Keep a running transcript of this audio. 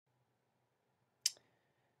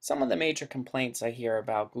Some of the major complaints I hear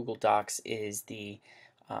about Google Docs is the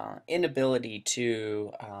inability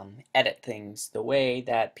to edit things the way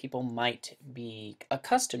that people might be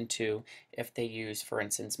accustomed to if they use, for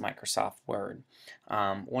instance, Microsoft Word.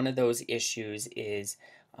 One of those issues is,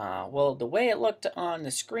 well, the way it looked on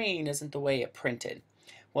the screen isn't the way it printed.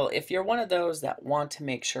 Well, if you're one of those that want to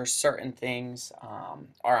make sure certain things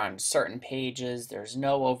are on certain pages, there's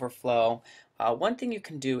no overflow, one thing you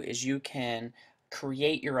can do is you can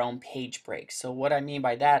create your own page breaks. So what I mean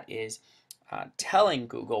by that is telling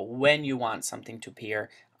Google when you want something to appear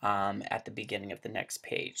at the beginning of the next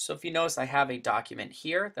page. So if you notice, I have a document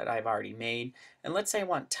here that I've already made, and let's say I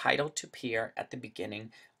want title to appear at the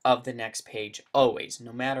beginning of the next page always,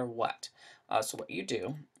 no matter what. So what you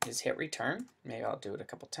do is hit return. Maybe I'll do it a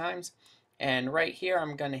couple times. And right here,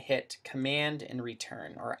 I'm going to hit Command and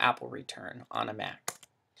Return, or Apple Return on a Mac.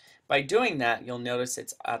 By doing that, you'll notice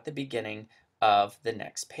it's at the beginning of the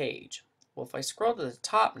next page. Well, if I scroll to the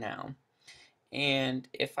top now, and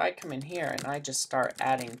if I come in here and I just start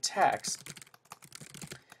adding text,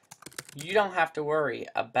 you don't have to worry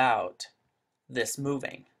about this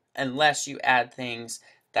moving unless you add things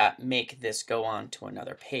that make this go on to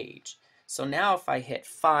another page. So now if I hit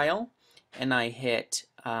File and I hit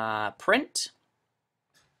Print,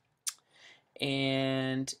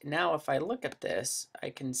 and now if I look at this,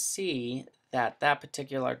 I can see that that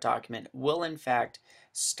particular document will in fact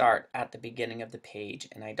start at the beginning of the page,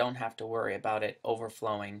 and I don't have to worry about it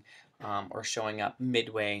overflowing or showing up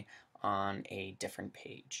midway on a different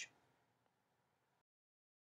page.